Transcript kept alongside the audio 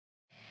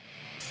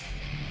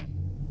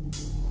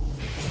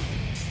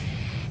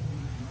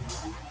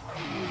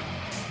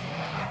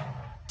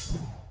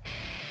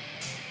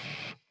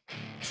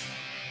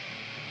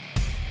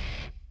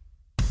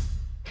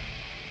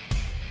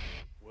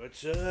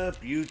What's up,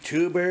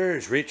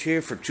 YouTubers? Rich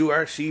here from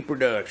 2RC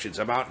Productions.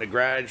 I'm out in the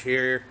garage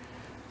here.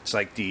 It's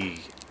like the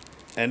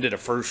end of the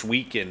first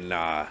week in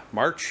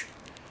March.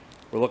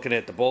 We're looking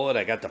at the Bullet.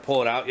 I got to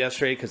pull it out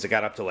yesterday because it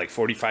got up to like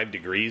 45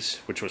 degrees,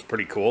 which was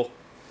pretty cool.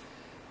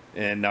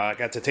 And I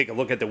got to take a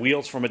look at the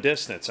wheels from a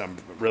distance. I'm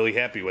really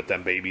happy with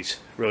them babies.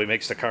 Really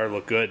makes the car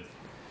look good.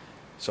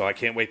 So I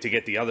can't wait to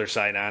get the other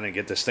side on and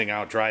get this thing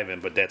out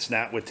driving, but that's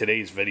not what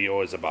today's video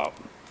is about.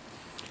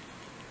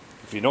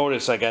 If you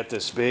notice, I got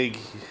this big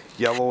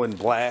yellow and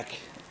black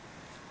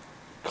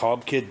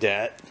Cub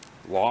Cadet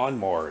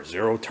lawnmower,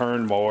 zero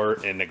turn mower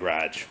in the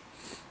garage.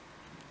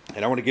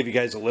 And I want to give you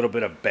guys a little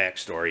bit of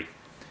backstory.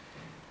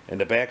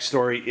 And the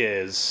backstory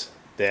is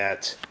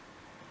that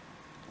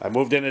I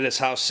moved into this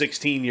house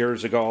 16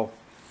 years ago.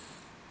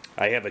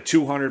 I have a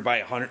 200 by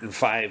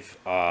 105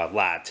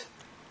 lot.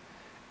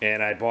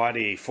 And I bought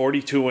a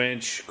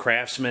 42-inch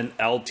Craftsman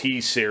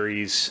LT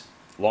series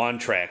lawn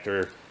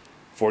tractor,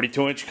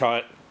 42-inch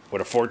cut,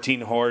 with a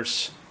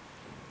 14-horse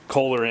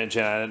Kohler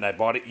engine on it, and I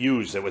bought it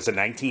used. It was a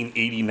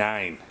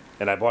 1989,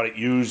 and I bought it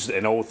used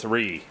in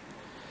 03.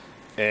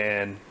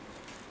 And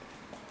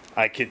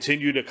I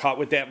continued to cut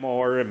with that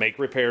mower and make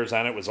repairs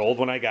on it. It was old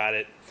when I got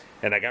it,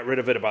 and I got rid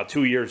of it about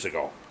 2 years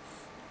ago.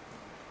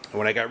 And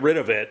when I got rid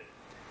of it,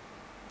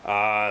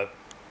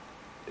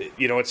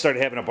 you know, it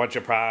started having a bunch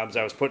of problems.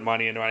 I was putting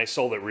money into it. I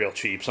sold it real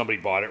cheap. Somebody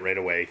bought it right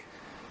away.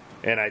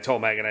 And I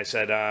told Megan, I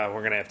said,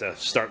 we're going to have to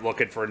start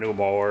looking for a new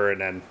mower.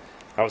 And then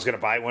I was going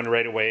to buy one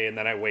right away, and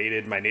then I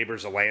waited. My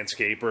neighbor's a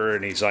landscaper,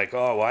 and he's like,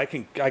 oh, well, I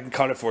can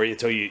cut it for you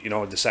until you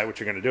decide what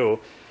you're going to do.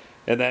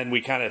 And then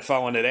we kind of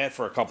fell into that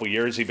for a couple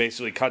years. He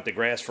basically cut the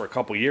grass for a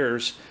couple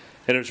years,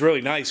 and it was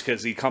really nice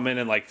because he'd come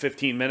in like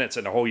 15 minutes,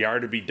 and the whole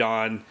yard would be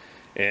done,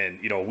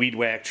 and, you know, weed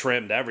whack,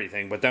 trimmed,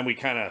 everything. But then we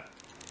kind of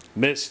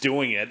missed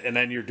doing it, and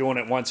then you're doing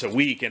it once a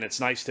week, and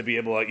it's nice to be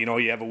able to, you know,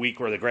 you have a week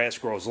where the grass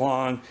grows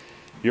long,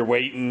 you're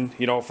waiting,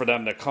 you know, for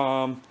them to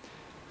come.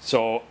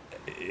 So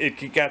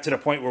it got to the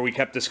point where we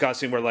kept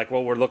discussing, we're like,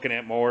 well, we're looking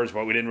at mowers,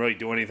 but we didn't really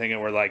do anything,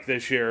 and we're like,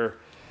 this year,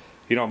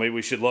 you know, maybe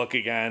we should look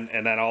again.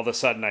 And then all of a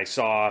sudden I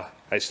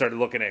started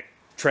looking at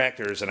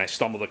tractors, and I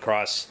stumbled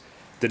across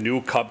the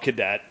new Cub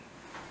Cadet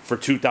for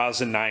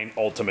 2009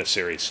 Ultima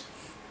series.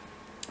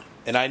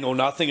 And I know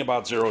nothing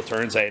about zero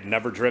turns. I had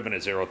never driven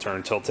a zero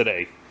turn till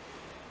today.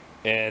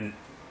 And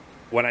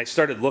when I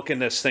started looking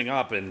this thing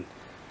up and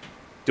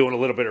doing a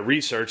little bit of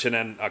research, and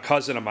then a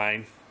cousin of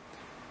mine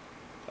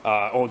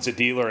owns a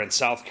dealer in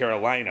South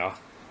Carolina,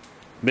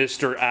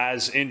 Mr.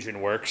 Oz Engine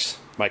Works.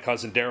 My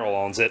cousin Daryl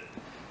owns it.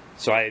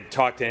 So I had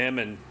talked to him,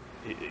 and,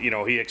 you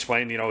know, he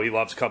explained, you know, he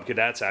loves Cub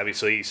Cadets.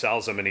 Obviously, he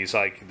sells them, and he's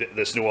like,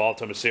 this new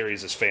Ultima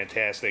series is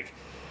fantastic.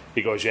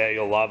 He goes, yeah,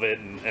 you'll love it.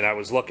 And I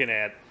was looking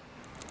at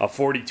a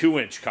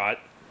 42-inch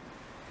cut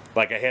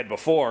like I had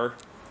before,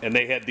 and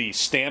they had the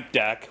stamp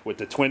deck with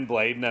the twin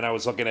blade, and then I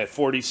was looking at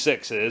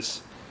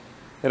 46s,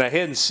 and I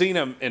hadn't seen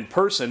them in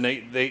person.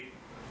 They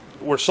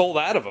were sold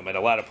out of them at a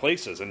lot of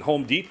places, and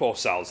Home Depot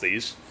sells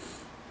these.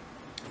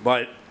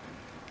 But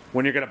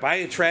when you're going to buy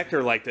a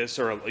tractor like this,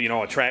 or, you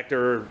know, a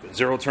tractor,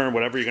 zero turn,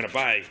 whatever you're going to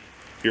buy,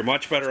 you're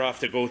much better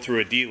off to go through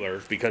a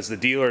dealer, because the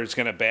dealer is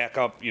going to back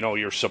up, you know,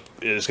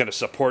 is going to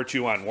support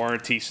you on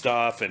warranty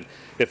stuff, and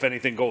if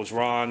anything goes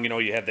wrong, you know,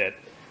 you have that.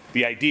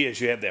 The idea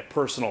is you have that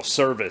personal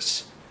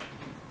service,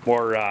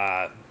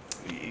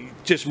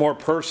 just more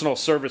personal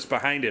service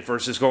behind it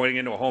versus going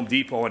into a Home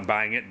Depot and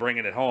buying it,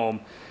 bringing it home,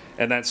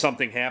 and then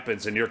something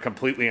happens and you're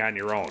completely on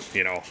your own.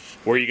 You know,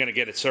 where are you going to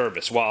get it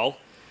serviced? Well,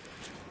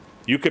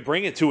 you could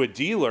bring it to a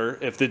dealer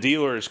if the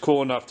dealer is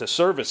cool enough to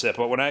service it.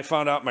 But when I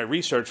found out my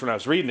research when I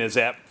was reading is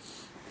that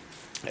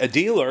a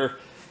dealer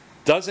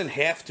doesn't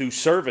have to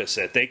service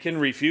it. They can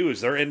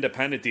refuse. They're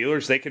independent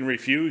dealers. They can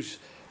refuse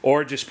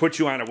or just put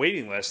you on a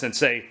waiting list and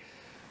say,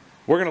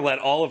 we're going to let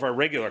all of our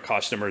regular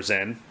customers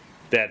in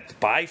that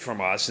buy from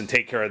us and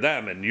take care of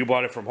them. And you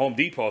bought it from Home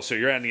Depot, so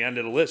you're on the end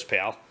of the list,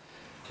 pal.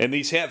 And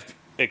these have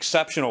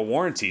exceptional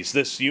warranties.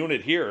 This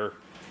unit here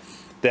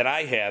that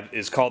I have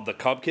is called the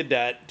Cub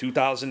Cadet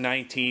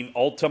 2019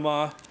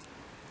 Ultima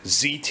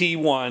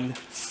ZT1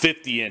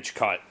 50-inch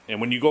cut.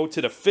 And when you go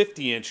to the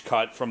 50-inch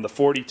cut from the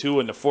 42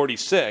 and the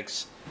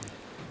 46,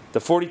 the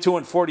 42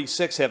 and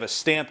 46 have a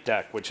stamp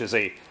deck, which is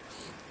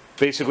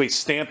basically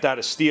stamped out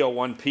of steel,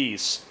 one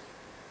piece.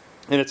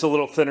 And it's a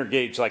little thinner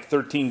gauge, like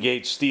 13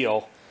 gauge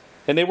steel.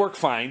 And they work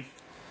fine,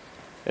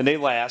 and they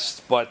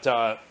last.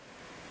 But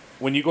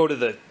when you go to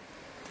the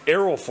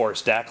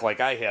Aeroforce deck, like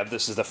I have,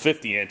 this is the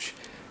 50-inch,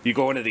 you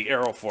go into the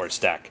Aeroforce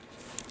deck.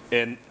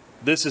 And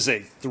this is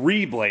a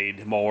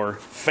 3-blade mower,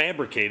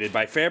 fabricated.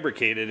 By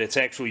fabricated, it's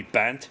actually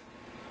bent.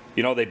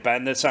 You know, they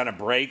bend this on a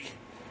brake.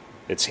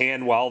 It's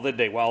hand welded.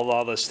 They weld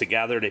all this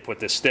together. They put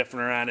this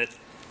stiffener on it.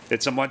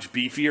 It's a much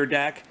beefier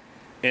deck.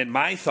 And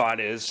my thought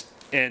is,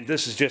 and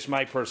this is just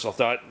my personal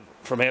thought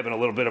from having a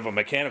little bit of a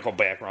mechanical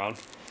background.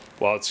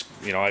 Well, it's,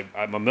 you know,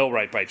 I'm a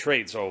millwright by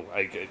trade, so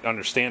I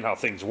understand how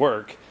things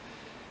work.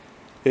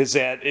 Is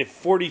that if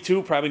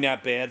 42, probably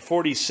not bad.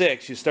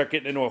 46, you start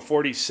getting into a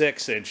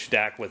 46-inch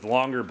deck with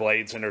longer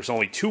blades, and there's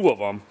only 2 of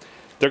them.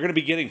 they're going to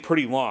be getting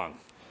pretty long.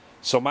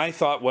 So my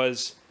thought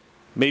was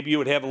maybe you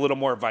would have a little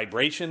more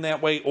vibration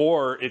that way,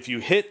 or if you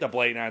hit the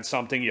blade on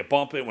something, you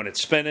bump it when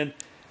it's spinning,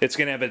 it's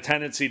going to have a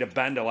tendency to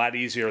bend a lot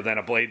easier than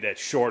a blade that's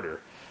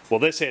shorter. Well,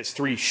 this has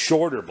 3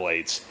 shorter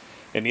blades,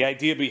 and the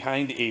idea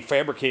behind a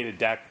fabricated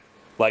deck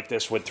like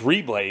this with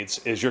 3 blades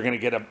is you're going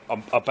to get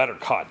a better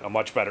cut, a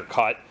much better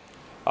cut,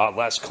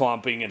 less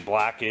clumping and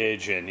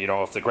blockage, and you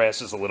know, if the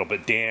grass is a little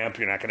bit damp,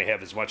 you're not going to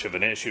have as much of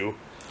an issue.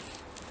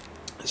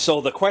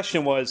 So the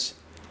question was,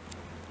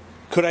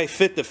 could I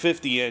fit the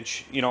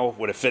 50-inch, you know,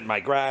 would it fit in my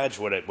garage?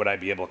 Would I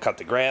be able to cut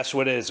the grass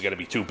with it? Is it going to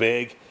be too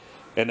big?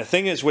 And the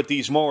thing is with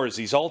these mowers,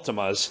 these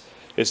Ultimas,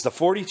 is the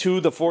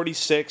 42, the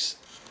 46,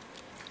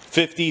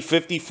 50,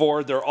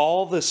 54, they're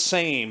all the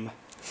same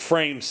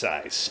frame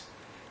size.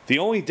 The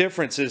only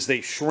difference is they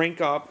shrink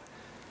up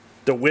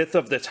the width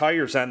of the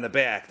tires on the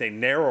back. They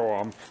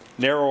narrow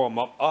them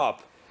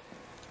up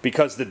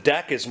because the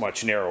deck is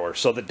much narrower.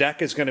 So the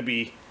deck is going to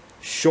be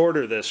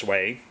shorter this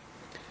way,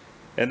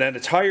 and then the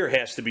tire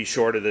has to be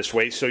shorter this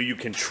way so you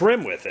can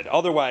trim with it.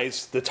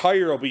 Otherwise, the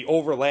tire will be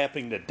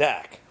overlapping the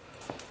deck.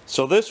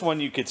 So this one,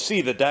 you can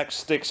see the deck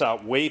sticks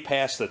out way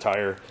past the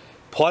tire.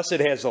 Plus, it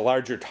has a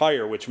larger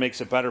tire, which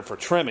makes it better for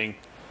trimming.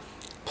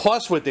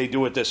 Plus, what they do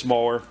with this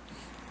mower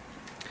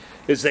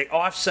is they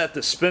offset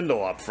the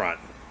spindle up front.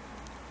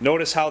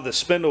 Notice how the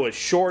spindle is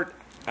short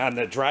on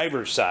the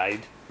driver's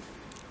side,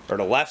 or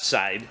the left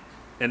side,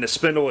 and the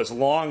spindle is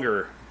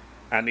longer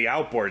on the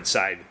outboard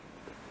side,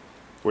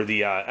 where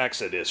the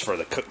exit is for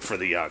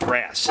the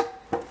grass.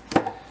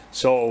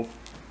 So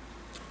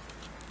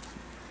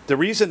the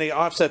reason they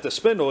offset the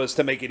spindle is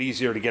to make it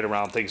easier to get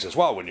around things as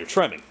well when you're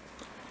trimming.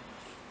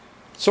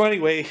 So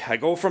anyway, I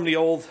go from the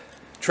old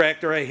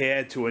tractor I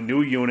had to a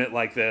new unit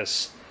like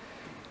this,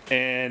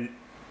 and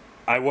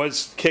I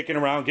was kicking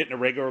around getting a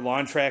regular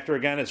lawn tractor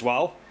again as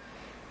well.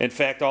 In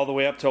fact, all the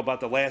way up till about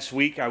the last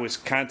week, I was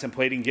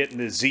contemplating getting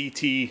the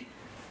ZT,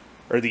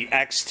 or the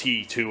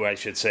XT2, I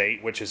should say,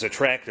 which is a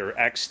tractor,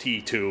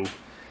 XT2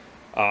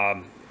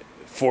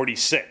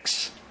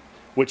 46,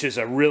 which is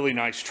a really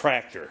nice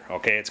tractor.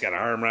 Okay, it's got an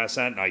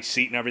armrest on it, nice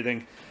seat and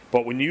everything.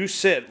 But when you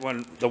sit,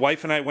 when the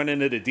wife and I went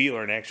into the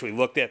dealer and actually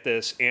looked at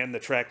this and the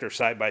tractor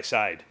side by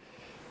side,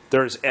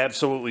 there's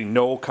absolutely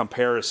no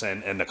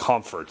comparison in the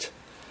comfort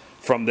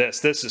from this.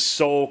 This is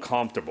so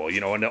comfortable,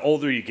 you know, and the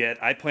older you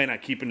get, I plan on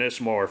keeping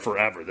this mower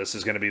forever. This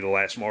is going to be the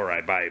last mower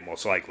I buy,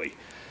 most likely.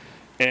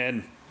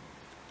 And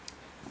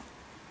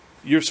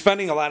you're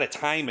spending a lot of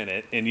time in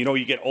it, and you know,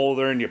 you get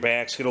older and your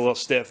backs get a little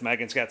stiff.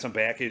 Megan's got some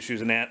back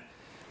issues and that.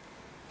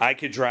 I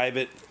could drive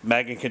it,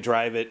 Megan can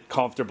drive it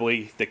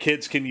comfortably. The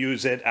kids can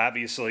use it,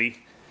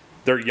 obviously.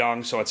 They're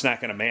young, so it's not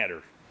going to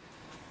matter.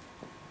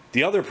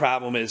 The other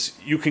problem is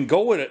you can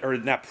go with it, or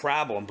not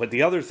problem, but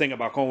the other thing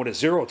about going with a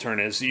zero turn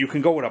is you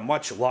can go with a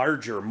much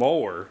larger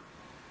mower.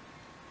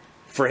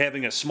 For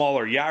having a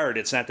smaller yard,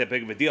 it's not that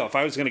big of a deal. If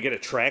I was going to get a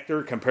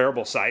tractor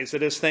comparable size to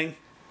this thing,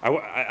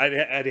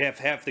 I'd have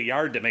half the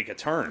yard to make a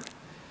turn.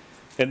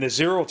 And the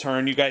zero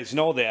turn, you guys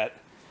know that.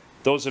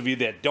 Those of you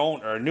that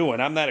don't are new,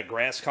 and I'm not a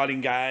grass cutting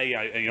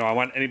guy. I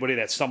want anybody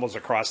that stumbles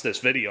across this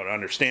video to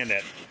understand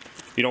that,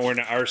 you know, we're in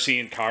the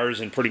RC and cars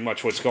and pretty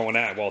much what's going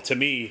on. Well, to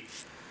me,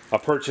 a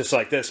purchase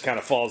like this kind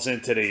of falls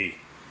into the,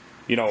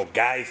 you know,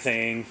 guy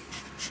thing.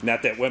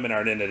 Not that women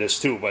aren't into this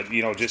too, but,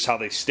 you know, just how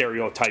they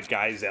stereotype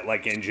guys that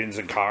like engines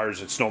and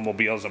cars and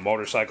snowmobiles and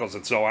motorcycles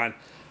and so on.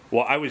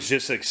 Well, I was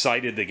just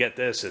excited to get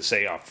this as,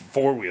 say, a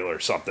four-wheel or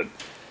something.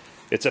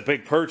 It's a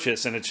big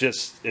purchase, and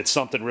it's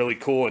something really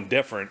cool and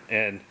different.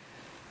 And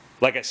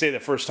like I say,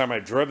 the first time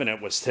I've driven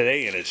it was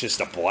today, and it's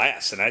just a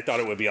blast. And I thought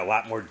it would be a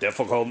lot more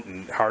difficult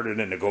and harder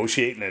to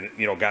negotiate. And it,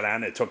 you know, got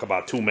on. It took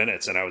about 2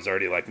 minutes, and I was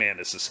already like, man,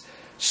 this is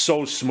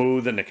so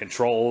smooth, and the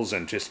controls,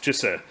 and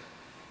just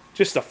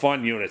a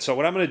fun unit. So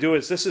what I'm going to do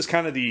is, this is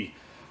kind of the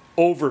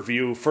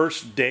overview,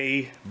 first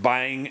day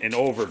buying an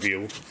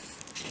overview.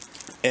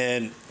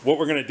 And what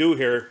we're going to do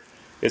here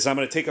is I'm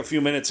going to take a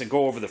few minutes and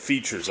go over the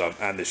features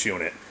on this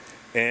unit.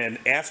 And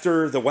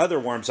after the weather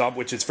warms up,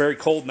 which it's very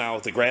cold now,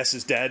 the grass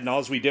is dead, and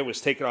all we did was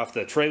take it off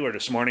the trailer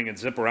this morning and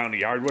zip around the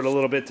yard with a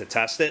little bit to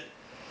test it.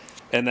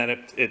 And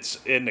then it's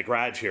in the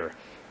garage here.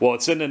 Well,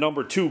 it's in the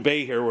number 2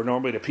 bay here where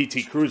normally the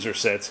PT Cruiser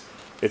sits.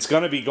 It's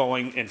going to be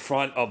going in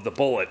front of the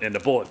Bullet, in the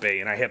Bullet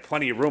bay. And I have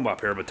plenty of room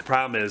up here, but the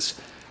problem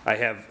is I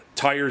have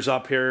tires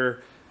up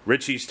here,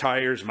 Richie's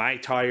tires, my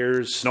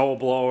tires,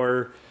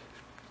 snowblower,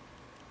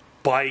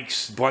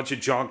 bikes, bunch of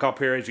junk up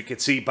here, as you can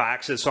see,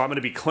 boxes. So I'm going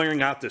to be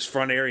clearing out this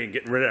front area and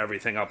getting rid of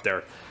everything up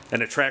there.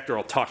 And the tractor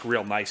will tuck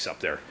real nice up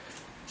there.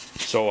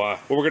 So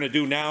what we're going to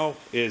do now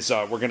is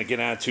we're going to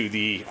get on to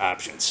the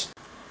options.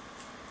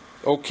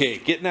 Okay,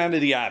 getting on to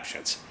the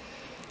options.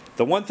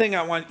 The one thing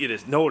I want you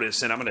to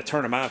notice, and I'm going to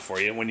turn them on for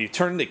you, when you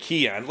turn the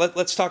key on,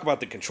 let's talk about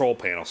the control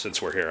panel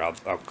since we're here.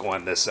 I'll go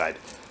on this side.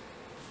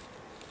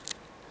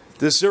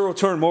 This Zero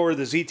Turn Mower,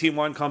 the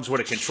ZT1, comes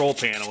with a control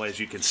panel, as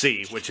you can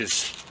see, which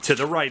is to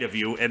the right of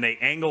you, and they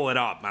angle it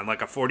up on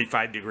like a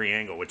 45-degree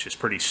angle, which is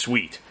pretty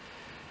sweet.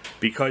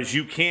 Because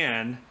you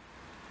can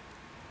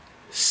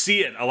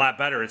see it a lot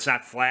better. It's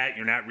not flat.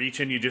 You're not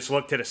reaching. You just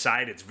look to the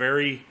side. It's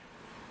very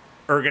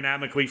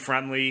ergonomically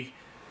friendly.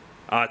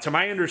 To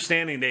my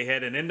understanding, they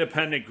had an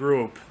independent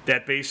group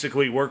that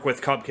basically worked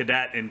with Cub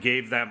Cadet and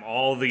gave them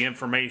all the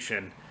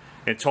information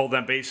and told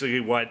them basically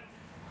what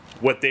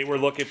they were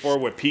looking for,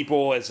 what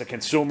people as the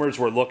consumers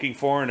were looking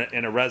for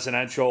in a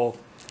residential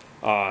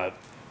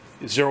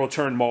zero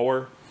turn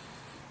mower.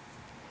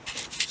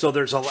 So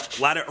there's a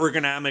lot of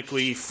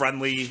ergonomically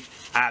friendly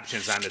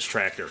options on this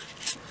tractor.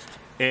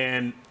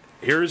 And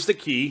here's the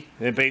key.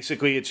 And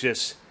basically it's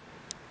just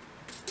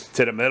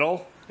to the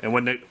middle. And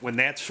when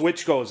that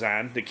switch goes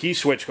on, the key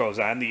switch goes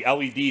on, the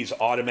LEDs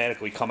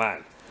automatically come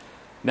on.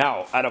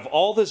 Now, out of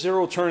all the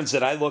zero turns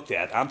that I looked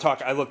at,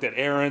 I looked at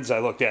Aaron's, I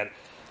looked at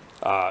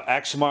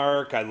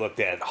Exmark, I looked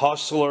at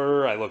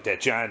Hustler, I looked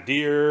at John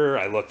Deere,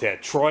 I looked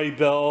at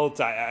Troy-Bilt.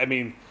 I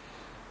mean,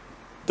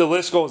 the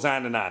list goes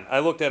on and on. I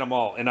looked at them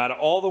all, and out of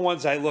all the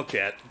ones I looked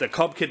at, the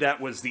Cub Cadet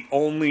was the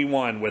only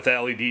one with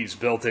LEDs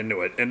built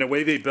into it. And the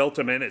way they built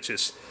them in, it's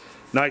just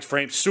nice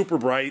frame, super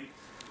bright,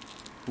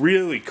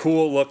 really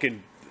cool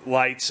looking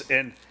lights.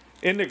 And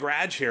in the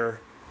garage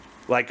here,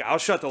 like, I'll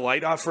shut the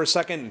light off for a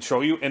second and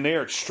show you, and they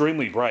are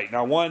extremely bright.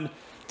 Now, one,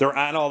 they're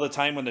on all the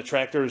time when the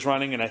tractor is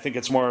running, and I think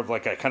it's more of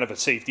like a kind of a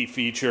safety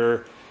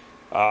feature.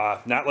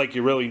 Not like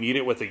you really need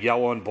it with a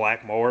yellow and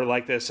black mower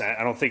like this.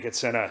 I don't think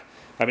it's in a,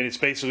 I mean, it's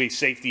basically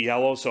safety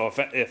yellow, so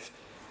if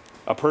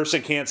a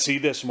person can't see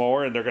this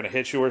mower and they're going to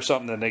hit you or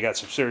something, then they got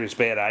some serious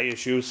bad eye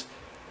issues,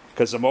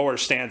 because the mower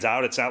stands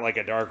out. It's not like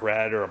a dark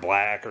red or a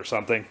black or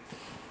something.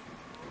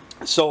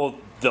 So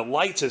the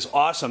lights is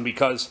awesome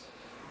because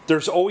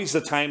there's always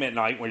the time at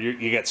night where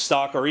you get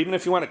stuck, or even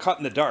if you want to cut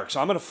in the dark. So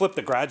I'm going to flip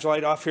the garage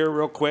light off here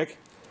real quick,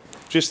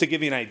 just to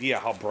give you an idea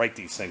how bright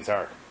these things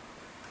are.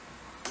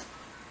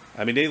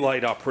 I mean, they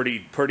light up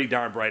pretty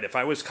darn bright. If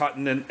I was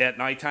cutting in at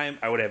nighttime,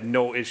 I would have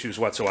no issues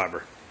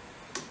whatsoever.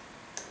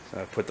 So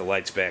I'll put the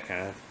lights back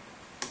on.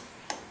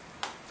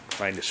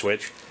 Find the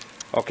switch.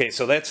 Okay,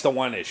 so that's the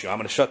one issue. I'm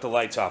going to shut the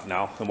lights off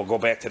now, and we'll go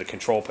back to the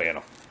control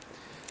panel.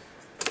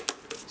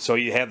 So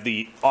you have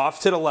the off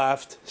to the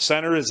left,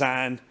 center is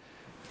on,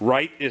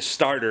 right is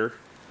starter.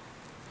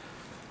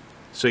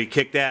 So you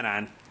kick that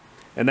on.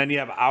 And then you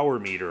have hour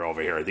meter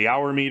over here. The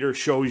hour meter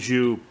shows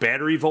you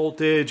battery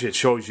voltage. It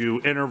shows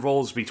you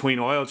intervals between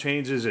oil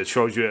changes. It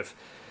shows you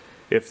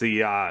if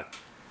the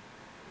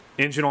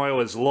engine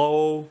oil is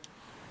low,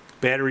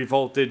 battery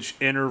voltage,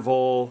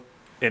 interval,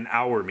 and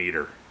hour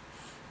meter.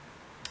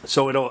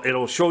 So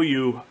it'll show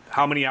you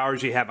how many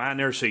hours you have on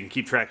there, so you can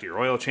keep track of your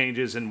oil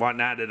changes and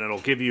whatnot, and it'll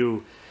give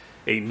you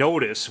a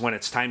notice when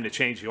it's time to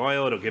change the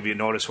oil. It'll give you a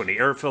notice when the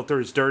air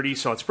filter is dirty,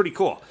 so it's pretty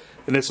cool.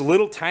 And this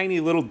tiny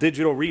little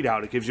digital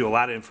readout, it gives you a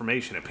lot of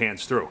information. It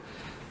pans through.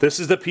 This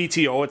is the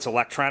PTO. It's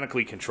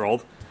electronically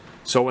controlled.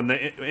 So when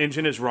the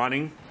engine is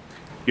running,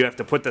 you have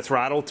to put the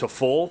throttle to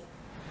full.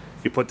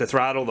 You put the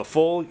throttle to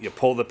full, you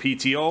pull the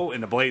PTO,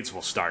 and the blades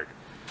will start.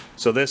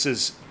 So this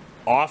is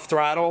off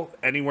throttle,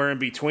 anywhere in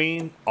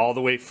between, all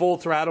the way full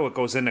throttle. It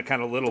goes in a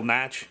kind of little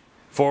notch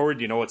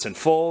forward, you know it's in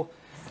full,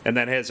 and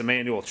then has a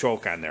manual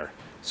choke on there.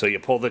 So you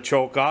pull the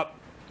choke up,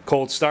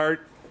 cold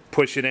start,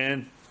 push it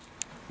in,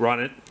 run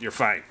it, you're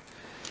fine.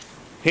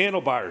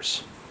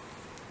 Handlebars.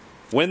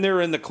 When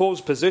they're in the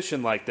closed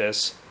position like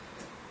this,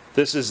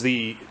 this is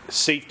the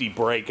safety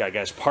brake, I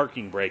guess.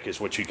 Parking brake is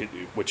what you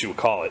would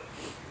call it.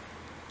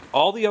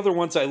 All the other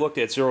ones I looked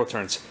at, zero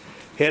turns,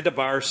 had the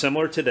bar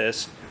similar to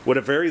this with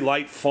a very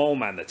light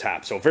foam on the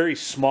top, so very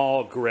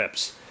small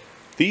grips.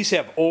 These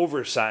have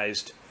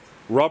oversized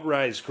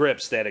rubberized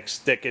grips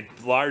that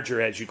get larger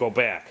as you go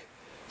back.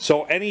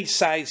 So any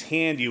size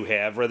hand you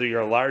have, whether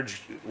you're a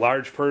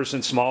large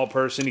person, small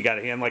person, you got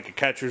a hand like a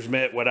catcher's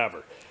mitt,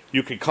 whatever,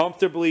 you can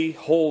comfortably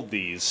hold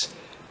these.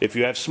 If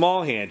you have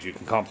small hands, you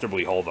can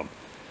comfortably hold them.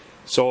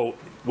 So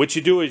what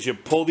you do is you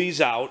pull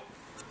these out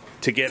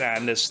to get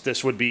on this.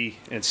 This would be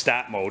in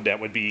stop mode. That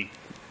would be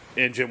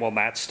engine will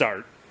not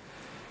start.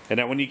 And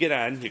then when you get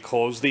on, you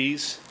close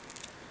these,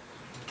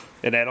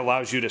 and that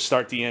allows you to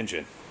start the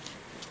engine.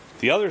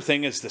 The other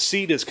thing is the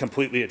seat is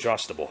completely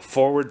adjustable.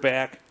 Forward,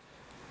 back.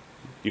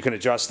 You can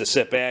adjust the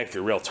sit back if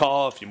you're real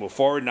tall, if you move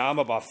forward. Now I'm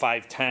about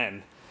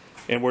 5'10",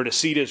 and where the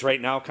seat is right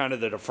now, kind of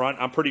to the front,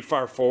 I'm pretty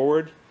far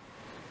forward,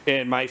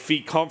 and my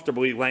feet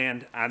comfortably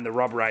land on the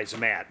rubberized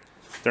mat.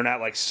 They're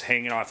not like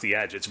hanging off the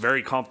edge. It's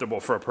very comfortable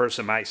for a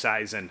person my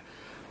size and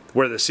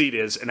where the seat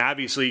is, and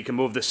obviously you can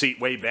move the seat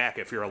way back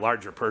if you're a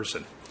larger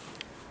person.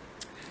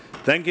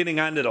 Then getting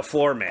onto the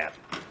floor mat.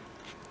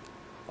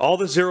 All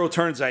the zero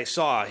turns I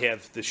saw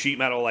have the sheet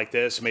metal like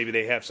this. Maybe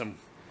they have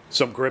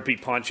some grippy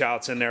punch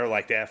outs in there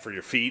like that for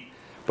your feet,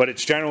 but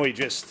it's generally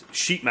just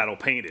sheet metal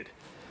painted.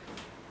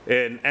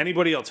 And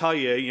anybody will tell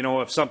you, you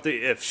know,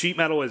 if sheet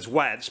metal is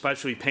wet,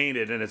 especially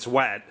painted and it's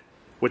wet,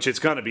 which it's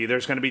going to be,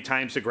 there's going to be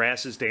times the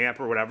grass is damp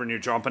or whatever and you're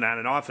jumping on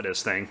and off of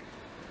this thing.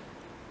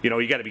 You know,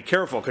 you got to be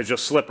careful because you'll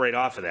slip right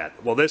off of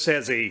that. Well, this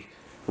has a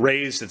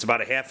raised, it's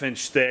about a ½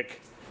 inch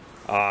thick,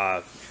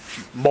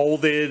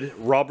 molded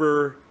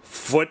rubber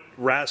foot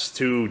rest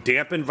to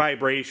dampen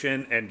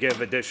vibration and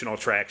give additional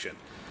traction.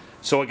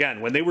 So again,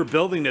 when they were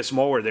building this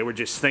mower, they were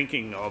just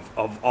thinking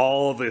of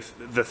all the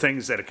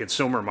things that a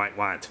consumer might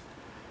want.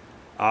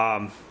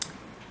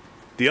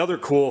 The other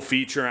cool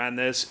feature on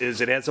this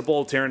is it has a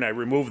bolt here, and I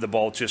removed the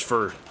bolt just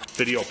for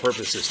video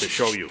purposes to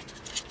show you.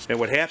 And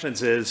what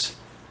happens is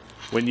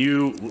when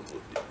you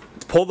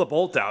pull the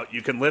bolt out,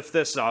 you can lift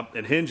this up,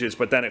 it hinges,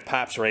 but then it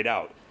pops right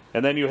out.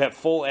 And then you have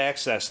full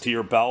access to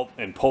your belt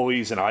and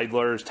pulleys and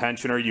idlers,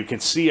 tensioner. You can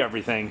see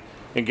everything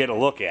and get a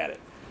look at it.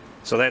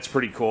 So that's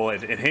pretty cool.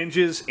 It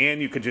hinges,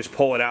 and you can just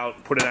pull it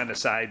out, put it on the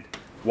side.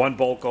 One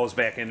bolt goes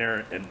back in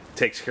there and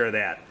takes care of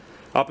that.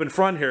 Up in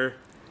front here,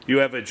 you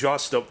have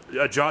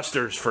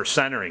adjusters for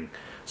centering.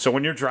 So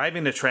when you're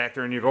driving the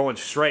tractor and you're going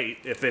straight,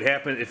 if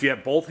you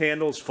have both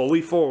handles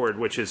fully forward,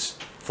 which is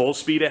full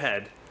speed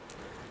ahead,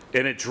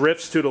 and it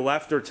drifts to the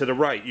left or to the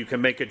right, you can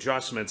make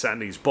adjustments on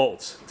these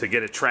bolts to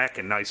get it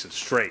tracking nice and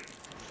straight.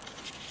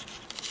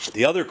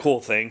 The other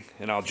cool thing,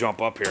 and I'll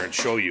jump up here and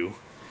show you,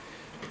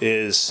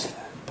 is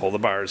pull the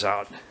bars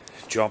out,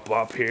 jump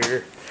up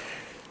here.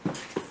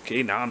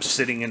 Okay, now I'm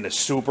sitting in the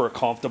super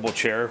comfortable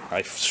chair.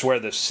 I swear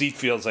the seat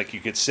feels like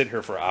you could sit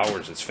here for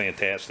hours. It's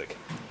fantastic.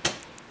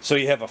 So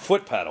you have a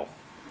foot pedal,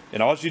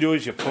 and all you do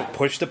is you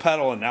push the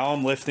pedal, and now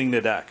I'm lifting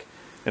the deck.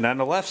 And on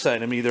the left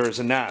side of me, there is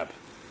a knob.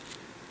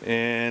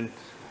 And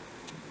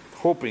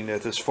hoping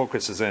that this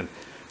focuses in.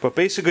 But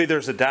basically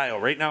there's a dial.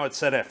 Right now it's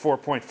set at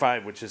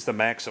 4.5, which is the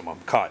maximum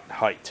cut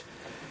height.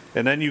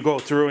 And then you go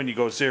through and you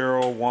go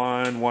 0,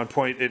 1, 1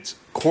 point. It's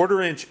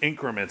quarter-inch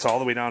increments all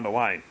the way down the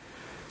line.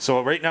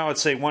 So right now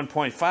it's say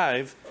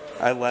 1.5.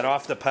 I let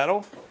off the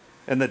pedal,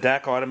 and the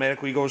deck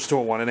automatically goes to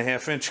a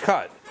 1.5-inch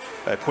cut.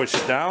 I push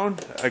it down.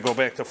 I go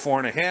back to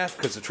 4.5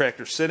 because the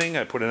tractor's sitting.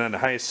 I put it on the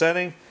highest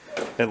setting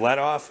and let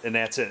off, and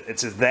that's it.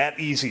 It's that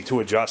easy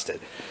to adjust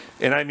it.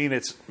 And I mean,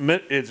 it's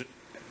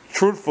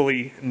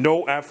truthfully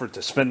no effort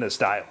to spin this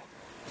dial.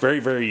 Very,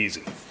 very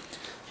easy.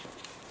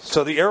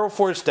 So the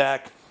Aeroforce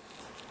deck,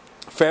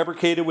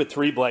 fabricated with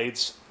 3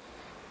 blades,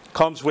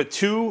 comes with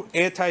 2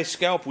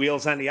 anti-scalp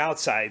wheels on the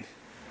outside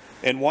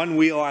and 1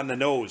 wheel on the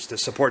nose to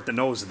support the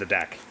nose of the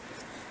deck.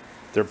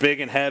 They're big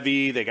and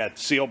heavy. They got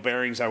sealed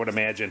bearings, I would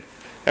imagine.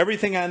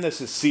 Everything on this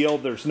is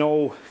sealed. There's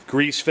no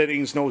grease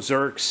fittings, no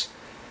zerks.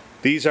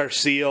 These are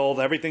sealed.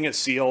 Everything is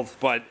sealed,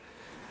 but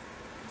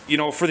you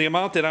know, for the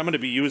amount that I'm going to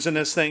be using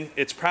this thing,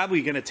 it's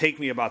probably going to take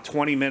me about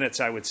 20 minutes,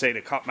 I would say,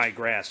 to cut my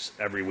grass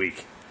every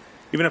week.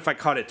 Even if I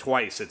cut it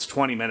twice, it's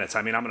 20 minutes.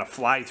 I mean, I'm going to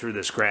fly through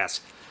this grass.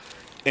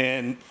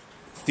 And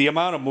the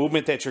amount of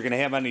movement that you're going to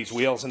have on these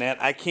wheels and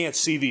that, I can't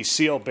see these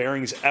sealed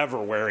bearings ever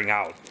wearing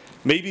out.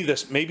 Maybe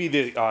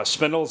the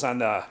spindles on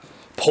the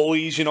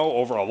pulleys, you know,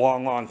 over a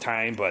long, long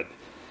time, but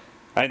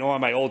I know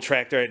on my old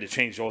tractor I had to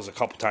change those a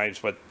couple times,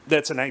 but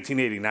that's a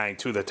 1989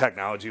 too. The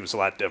technology was a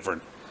lot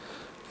different.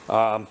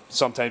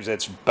 Sometimes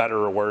it's better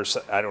or worse.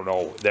 I don't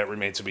know. That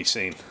remains to be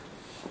seen.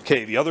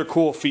 Okay, the other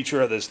cool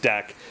feature of this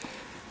deck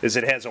is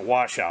it has a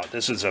washout.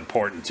 This is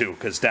important too,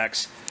 because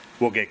decks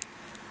will get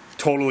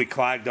totally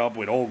clogged up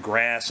with old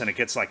grass and it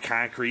gets like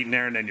concrete in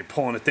there, and then you're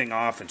pulling the thing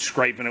off and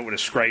scraping it with a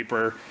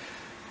scraper.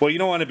 Well, you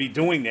don't want to be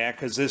doing that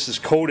because this is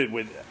coated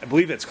with, I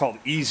believe it's called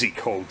Easy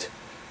Coat.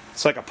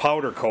 It's like a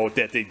powder coat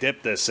that they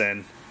dip this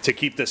in to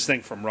keep this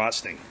thing from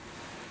rusting.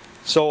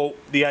 So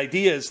the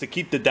idea is to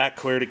keep the deck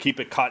clear, to keep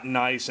it cutting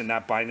nice and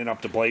not binding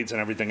up the blades and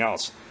everything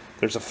else.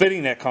 There's a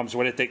fitting that comes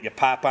with it that you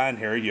pop on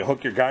here. You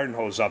hook your garden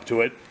hose up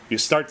to it. You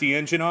start the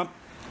engine up,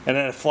 and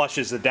then it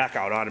flushes the deck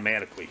out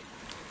automatically.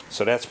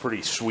 So that's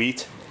pretty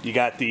sweet. You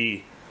got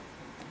the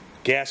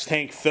gas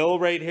tank fill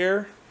right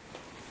here.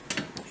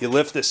 You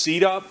lift the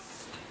seat up.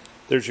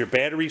 There's your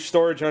battery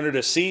storage under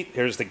the seat.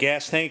 Here's the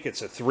gas tank.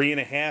 It's a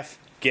 3.5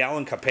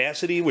 gallon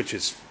capacity, which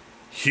is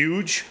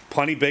huge,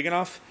 plenty big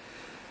enough.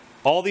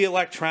 All the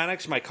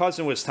electronics, my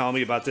cousin was telling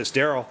me about this,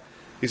 Daryl.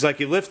 He's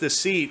like, you lift the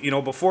seat, you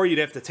know, before you'd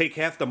have to take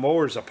half the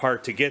mowers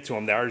apart to get to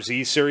them. The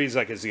RZ series,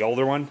 like, is the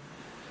older one.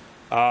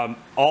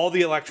 All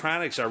the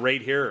electronics are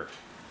right here.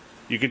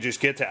 You can just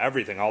get to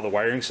everything, all the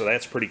wiring, so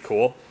that's pretty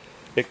cool.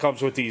 It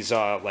comes with these,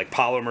 like,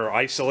 polymer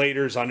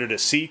isolators under the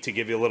seat to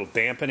give you a little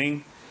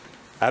dampening.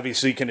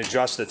 Obviously, you can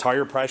adjust the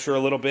tire pressure a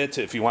little bit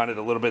if you wanted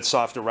a little bit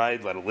softer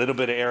ride, let a little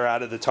bit of air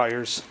out of the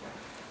tires.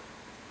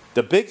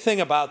 The big thing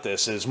about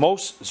this is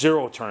most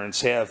zero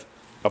turns have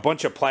a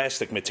bunch of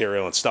plastic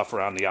material and stuff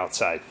around the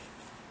outside.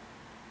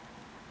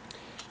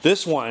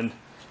 This one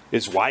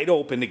is wide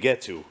open to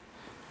get to,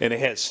 and it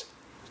has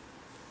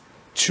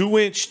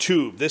 2-inch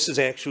tube. This is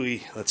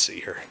actually, let's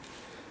see here,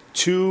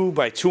 2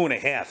 by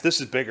 2.5.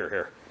 This is bigger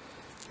here.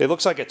 It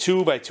looks like a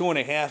 2 by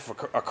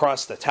 2.5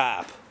 across the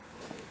top.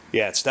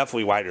 Yeah, it's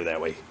definitely wider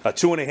that way. A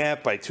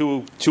 2.5 by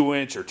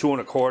 2-inch or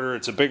 2.25.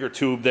 It's a bigger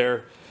tube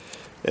there.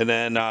 And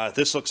then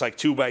this looks like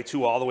 2 by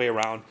 2 all the way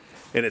around.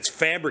 And it's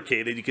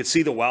fabricated. You can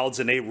see the welds,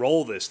 and they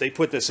roll this. They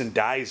put this in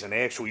dies and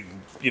actually,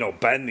 you know,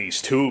 bend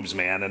these tubes,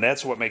 man. And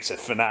that's what makes it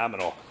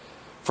phenomenal.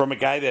 From a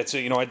guy that's,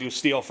 you know, I do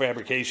steel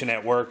fabrication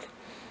at work,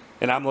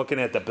 and I'm looking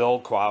at the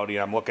build quality.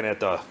 I'm looking at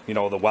the, you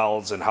know, the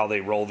welds and how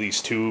they roll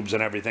these tubes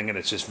and everything, and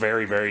it's just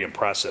very, very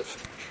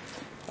impressive.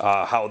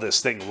 how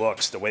this thing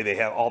looks, the way they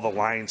have all the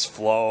lines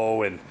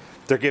flow, and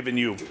they're giving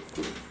you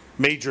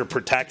major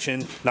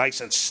protection,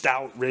 nice and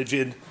stout,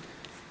 rigid.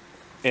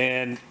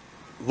 And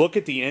look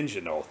at the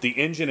engine though. The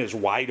engine is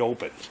wide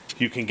open.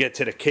 You can get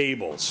to the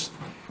cables.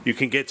 You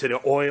can get to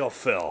the oil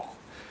fill.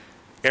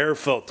 Air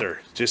filter.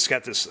 Just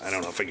got this, I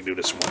don't know if I can do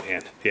this one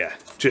hand. Yeah,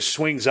 just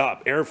swings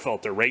up. Air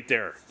filter right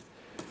there.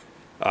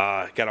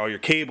 Got all your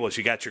cables.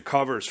 You got your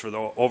covers for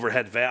the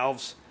overhead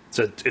valves.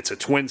 It's a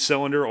twin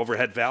cylinder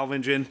overhead valve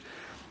engine.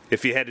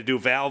 If you had to do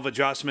valve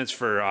adjustments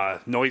for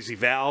noisy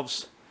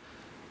valves,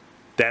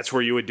 that's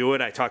where you would do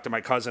it. I talked to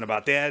my cousin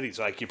about that. He's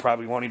like, you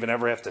probably won't even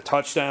ever have to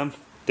touch them.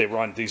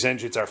 These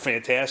engines are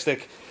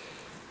fantastic.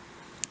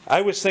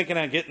 I was thinking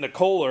on getting the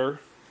Kohler,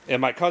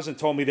 and my cousin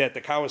told me that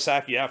the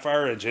Kawasaki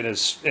FR engine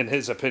is, in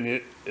his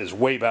opinion, is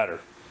way better.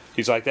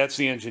 He's like, that's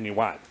the engine you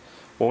want.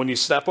 Well, when you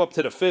step up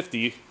to the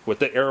 50 with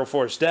the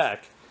Aeroforce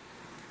deck,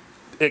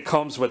 it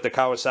comes with the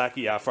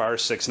Kawasaki FR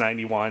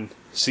 691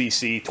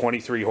 cc,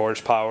 23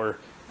 horsepower,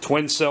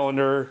 twin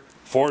cylinder,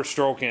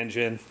 4-stroke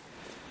engine.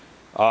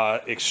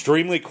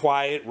 Extremely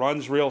quiet,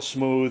 runs real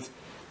smooth.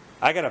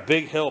 I got a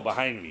big hill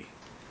behind me,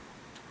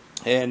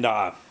 and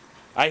I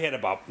had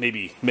about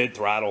maybe mid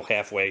throttle,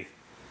 halfway,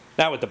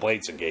 not with the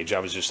blades engaged.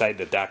 I had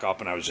the deck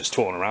up and I was just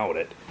tooling around with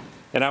it,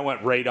 and I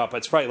went right up.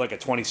 It's probably like a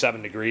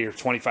 27 degree or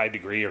 25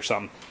 degree or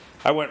something.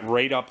 I went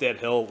right up that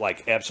hill,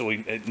 like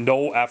absolutely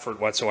no effort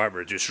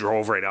whatsoever. Just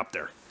drove right up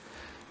there.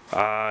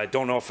 I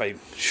don't know if I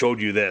showed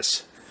you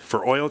this.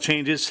 For oil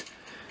changes,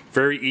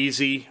 very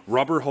easy.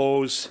 Rubber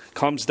hose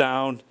comes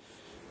down.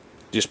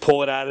 Just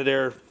pull it out of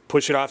there,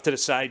 push it off to the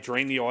side,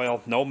 drain the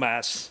oil, no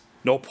mess,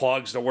 no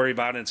plugs to worry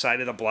about inside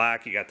of the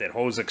block. You got that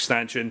hose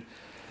extension.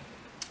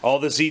 All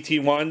the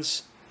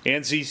ZT1s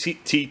and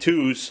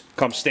ZT2s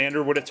come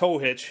standard with a tow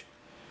hitch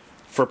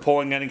for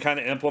pulling any kind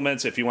of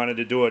implements. If you wanted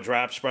to do a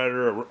drop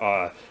spreader,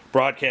 a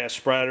broadcast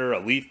spreader, a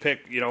leaf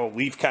pick,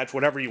 leaf catch,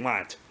 whatever you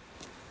want.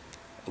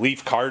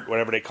 Leaf cart,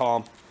 whatever they call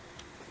them.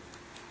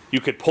 You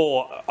could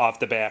pull off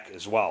the back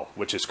as well,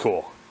 which is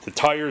cool. The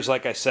tires,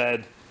 like I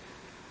said,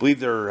 I believe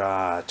they're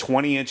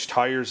 20-inch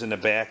tires in the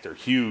back. They're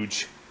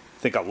huge. I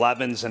think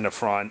 11s in the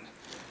front.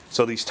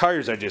 So these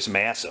tires are just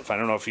massive. I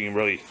don't know if you can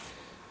really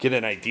get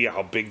an idea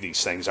how big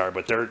these things are,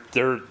 but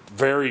they're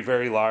very,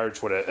 very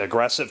large with an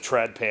aggressive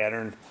tread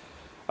pattern.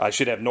 I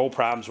should have no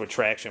problems with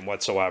traction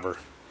whatsoever.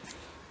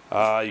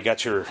 You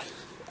got your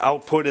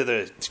output of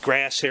the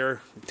grass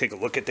here. Take a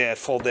look at that.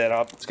 Fold that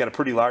up. It's got a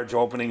pretty large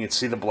opening. You can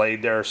see the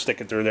blade there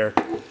sticking through there.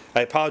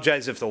 I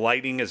apologize if the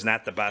lighting is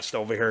not the best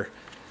over here.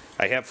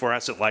 I have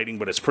fluorescent lighting,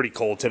 but it's pretty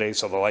cold today,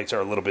 so the lights are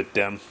a little bit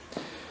dim.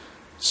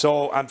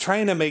 So I'm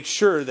trying to make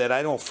sure that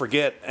I don't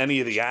forget any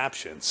of the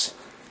options.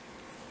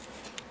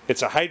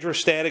 It's a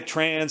hydrostatic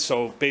trans,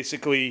 so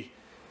basically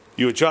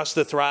you adjust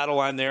the throttle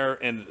on there,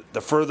 and the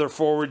further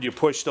forward you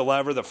push the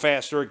lever, the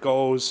faster it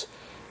goes.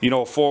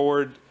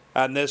 Forward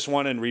on this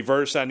one and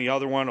reverse on the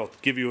other one will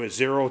give you a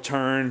zero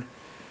turn.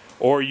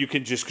 Or you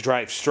can just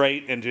drive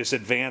straight and just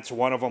advance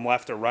one of them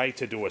left or right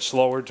to do a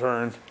slower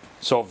turn.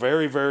 So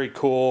very, very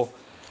cool.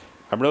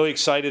 I'm really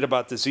excited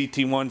about the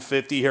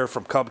ZT150 here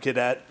from Cub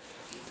Cadet.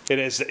 It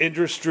has the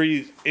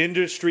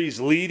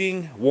industry's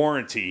leading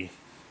warranty.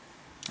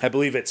 I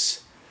believe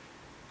it's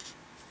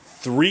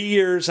 3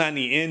 years on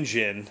the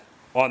engine,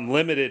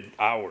 unlimited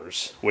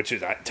hours, which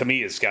is, to me,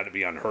 has got to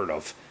be unheard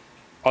of.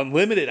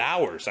 Unlimited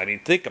hours. I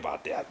mean, think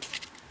about that.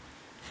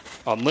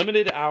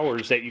 Unlimited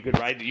hours that you could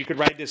ride. You could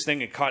ride this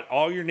thing and cut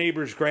all your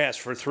neighbor's grass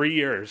for 3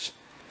 years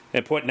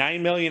and put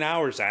 9 million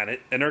hours on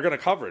it, and they're going to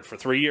cover it for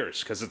 3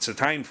 years because it's a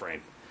time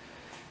frame.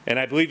 And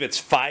I believe it's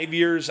 5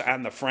 years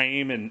on the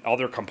frame and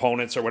other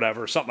components or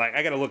whatever. Something like,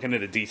 I got to look into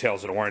the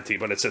details of the warranty,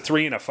 but it's a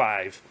 3 and a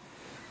 5,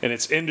 and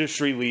it's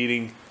industry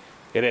leading.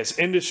 It has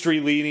industry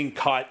leading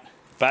cut,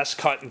 best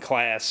cut in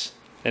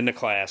the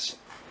class.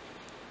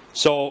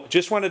 So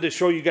just wanted to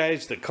show you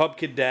guys the Cub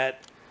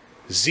Cadet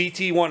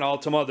ZT1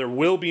 Ultima. There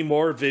will be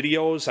more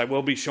videos. I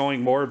will be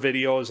showing more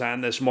videos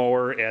on this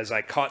mower as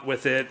I cut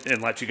with it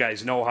and let you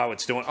guys know how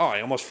it's doing. Oh,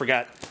 I almost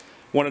forgot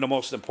one of the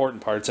most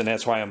important parts, and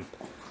that's why I'm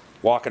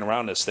walking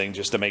around this thing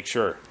just to make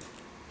sure.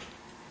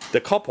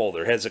 The cup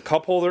holder has a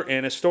cup holder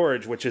and a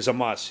storage, which is a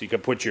must. You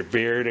can put your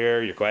beer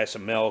there, your glass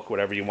of milk,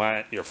 whatever you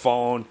want, your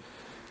phone.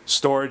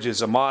 Storage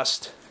is a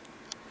must.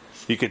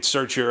 You could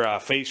search your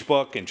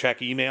Facebook and check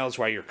emails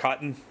while you're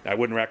cutting. I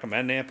wouldn't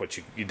recommend that, but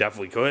you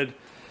definitely could.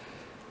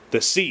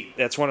 The seat,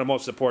 that's one of the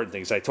most important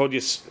things. I told you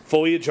it's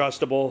fully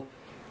adjustable.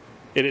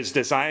 It is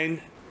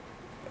designed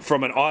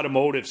from an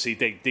automotive seat.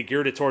 They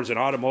geared it towards an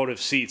automotive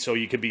seat, so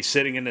you could be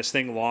sitting in this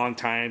thing a long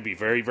time, be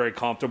very, very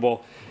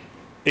comfortable.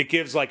 It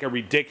gives like a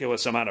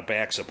ridiculous amount of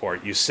back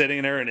support. You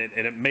sitting there, and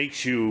it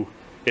makes you,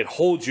 it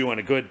holds you in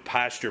a good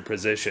posture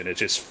position. It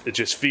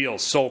just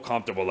feels so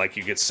comfortable, like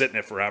you could sit in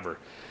it forever.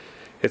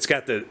 It's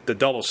got the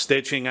double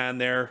stitching on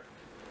there.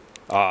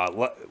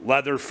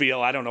 Leather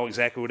feel. I don't know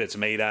exactly what it's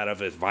made out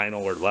of, it's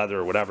vinyl or leather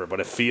or whatever, but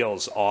it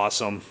feels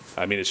awesome.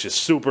 I mean, it's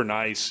just super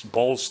nice.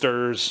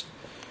 Bolsters.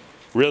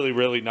 Really,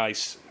 really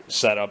nice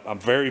setup. I'm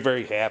very,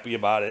 very happy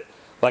about it.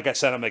 like I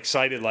said, I'm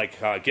excited, like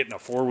getting a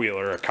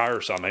four-wheeler or a car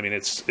or something. I mean,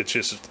 it's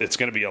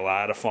going to be a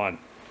lot of fun.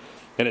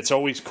 And it's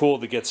always cool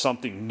to get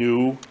something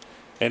new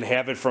and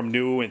have it from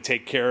new and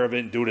take care of it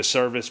and do the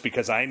service,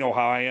 because I know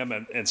how I am,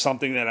 and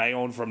something that I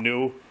own from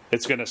new,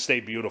 it's going to stay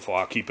beautiful.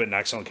 I'll keep it in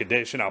excellent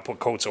condition. I'll put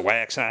coats of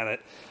wax on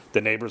it.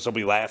 The neighbors will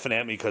be laughing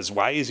at me because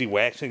why is he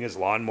waxing his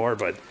lawnmower?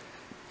 But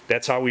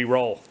that's how we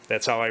roll.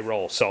 That's how I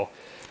roll. So,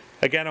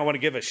 again, I want to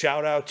give a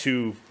shout out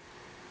to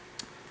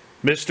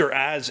Mr.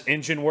 Oz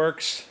Engine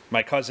Works,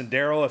 my cousin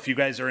Daryl. If you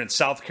guys are in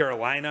South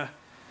Carolina,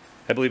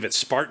 I believe it's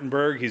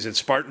Spartanburg. He's in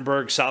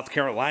Spartanburg, South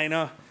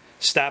Carolina.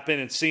 Stop in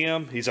and see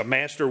him. He's a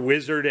master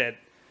wizard at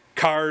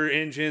car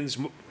engines,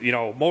 you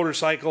know,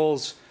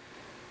 motorcycles.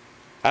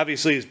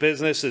 Obviously, his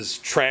business is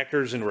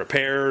tractors and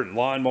repair and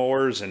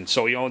lawnmowers, and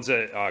so he owns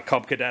a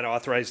Cub Cadet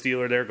authorized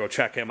dealer there. Go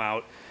check him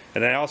out.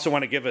 And I also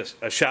want to give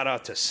a shout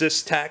out to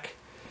Sistek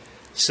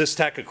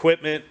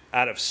Equipment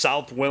out of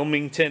South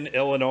Wilmington,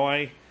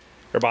 Illinois.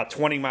 They're about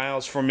 20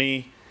 miles from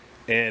me.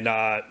 And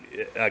a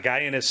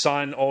guy and his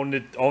son own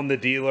the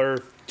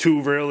dealer.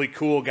 Two really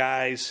cool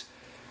guys.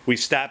 We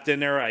stopped in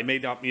there. I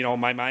made up, you know,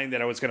 my mind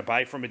that I was going to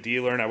buy from a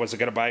dealer and I wasn't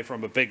going to buy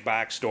from a big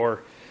box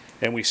store.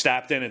 And we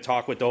stopped in and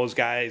talked with those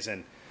guys,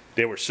 and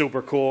they were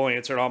super cool,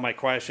 answered all my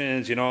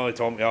questions. You know, they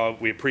told me, oh,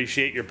 we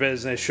appreciate your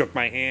business, shook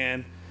my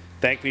hand,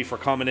 thanked me for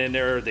coming in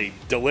there. They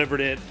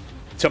delivered it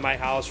to my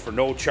house for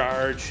no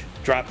charge,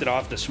 dropped it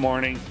off this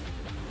morning.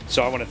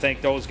 So I want to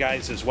thank those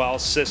guys as well.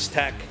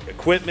 Sistek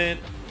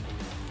Equipment,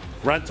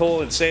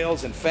 rental and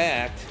sales. In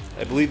fact,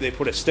 I believe they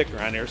put a sticker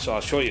on there, so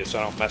I'll show you so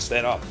I don't mess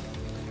that up.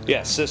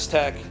 Yeah,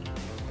 Sistek.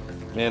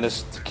 Man,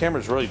 the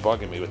camera's really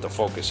bugging me with the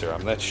focus here.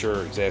 I'm not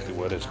sure exactly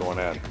what is going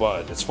on,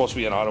 but it's supposed to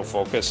be an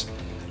autofocus.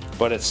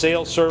 But it's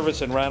sales,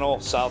 service, and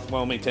rental, South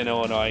Wilmington,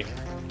 Illinois.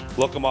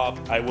 Look them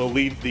up. I will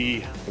leave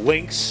the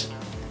links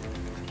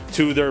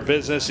to their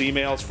business,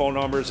 emails, phone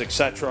numbers,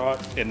 etc.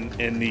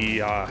 in the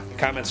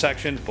comment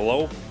section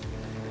below.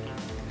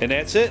 And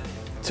that's it.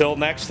 Till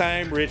next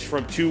time, Rich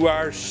from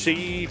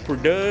 2RC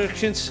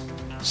Productions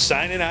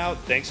signing out.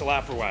 Thanks a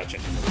lot for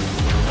watching.